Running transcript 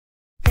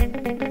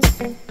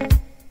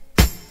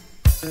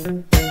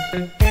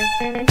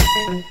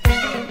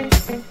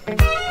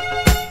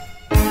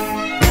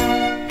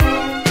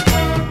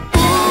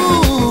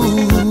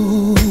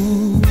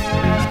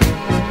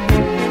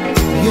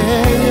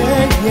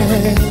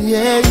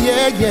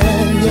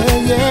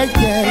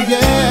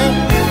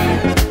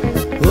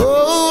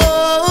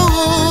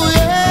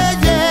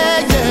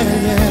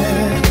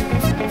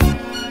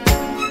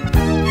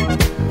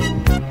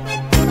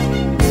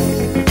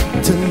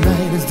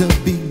Tonight is the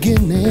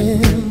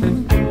beginning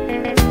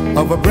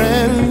of a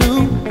brand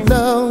new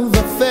love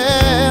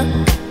affair.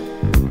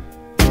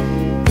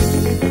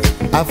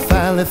 I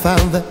finally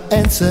found the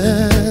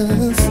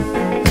answers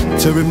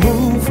to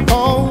remove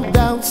all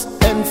doubts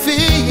and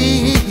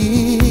fears.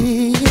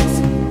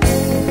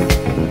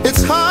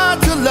 It's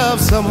hard to love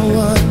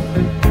someone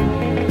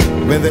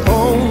when they're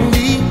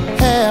only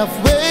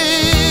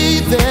halfway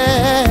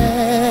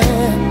there.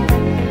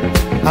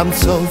 I'm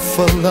so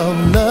full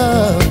of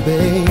love,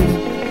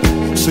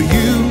 babe, so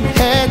you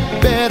had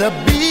better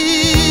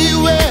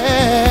beware.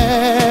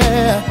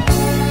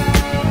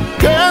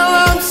 Girl,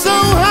 I'm so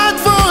hot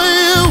for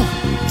you,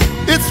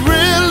 it's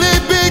really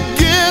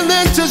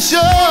beginning to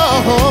show.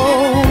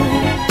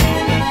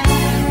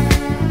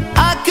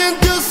 I can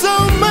do so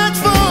much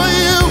for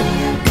you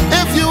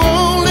if you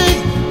only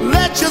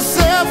let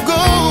yourself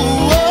go.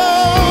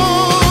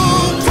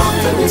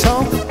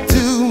 Talk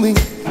to me,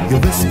 you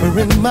whisper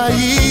in my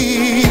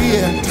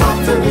ear. Talk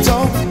to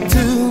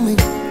me,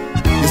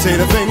 you say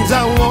the things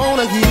I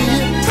wanna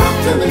hear.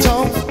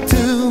 Talk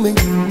to me,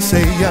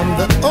 say I'm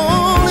the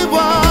only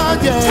one,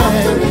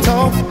 yeah.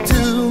 Talk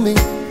to me,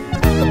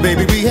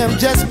 baby, we have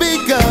just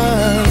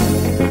begun.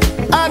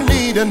 I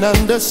need an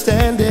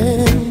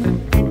understanding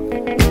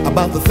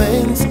about the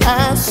things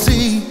I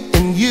see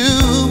in you.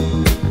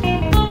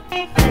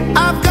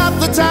 I've got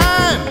the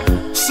time,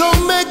 so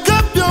make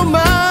up your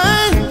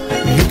mind.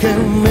 You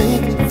can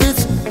make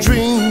this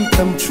dream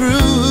come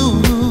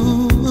true.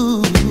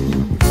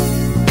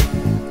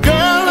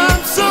 Girl,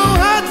 I'm so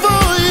hot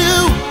for you,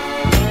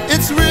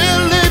 it's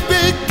really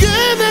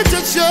beginning to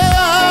show.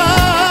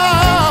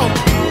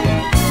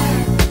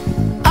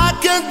 I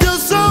can do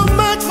so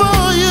much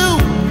for you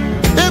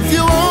if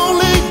you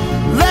only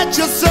let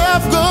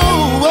yourself go.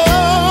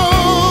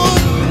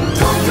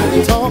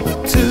 Talk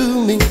to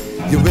me,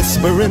 you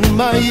whisper in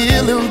my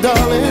ear, little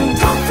darling.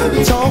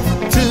 Talk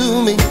to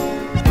me,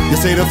 you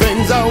say the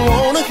things I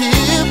wanna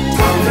hear.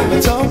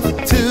 Talk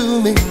to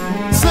me,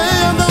 say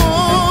I'm the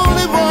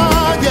only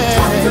one,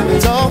 yeah.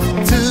 Talk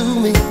to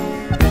me,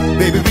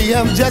 baby, we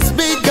have just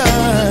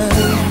begun.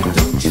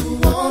 Don't you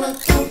wanna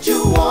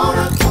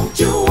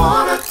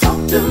talk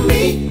to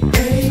me,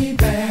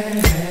 baby?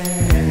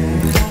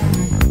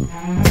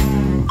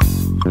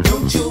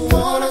 Don't you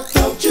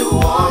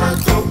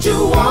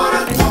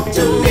wanna talk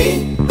to me,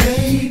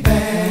 baby?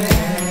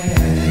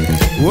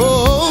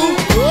 Whoa,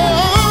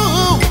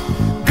 whoa,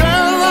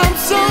 girl, I'm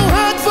so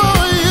hot for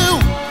you,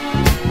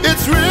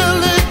 it's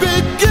really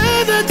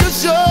beginning to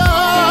show.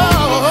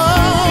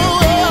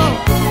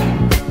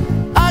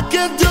 I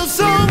can do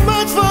so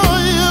much for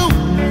you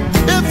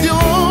if you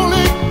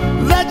only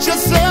let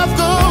yourself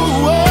go.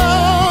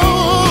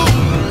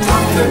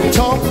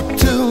 Talk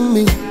to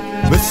me,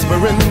 whisper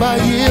in my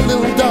ear,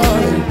 little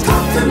darling.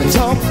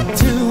 Talk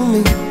to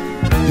me,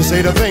 you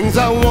say the things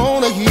I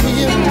wanna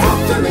hear.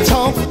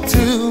 Talk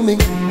to me,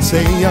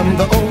 say I'm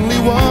the only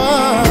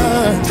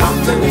one.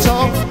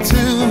 Talk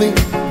to me,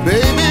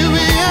 baby,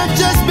 we have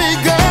just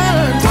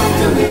begun.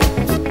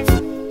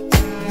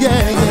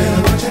 Yeah,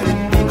 yeah,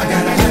 I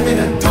gotta have it,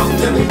 talk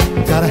to me.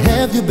 Gotta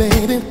have you,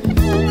 baby.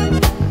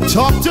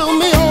 Talk to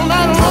me all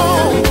night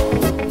long.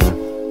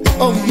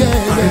 Oh yeah,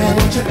 yeah.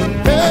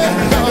 Hey,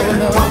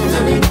 no.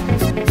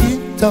 Keep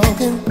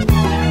talking.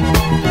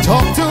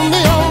 Talk to me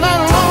all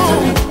night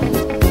long.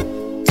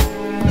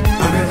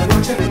 I really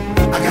want you,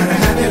 I gotta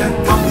have it.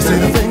 You say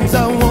the things I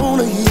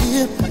wanna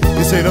hear.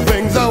 You say the things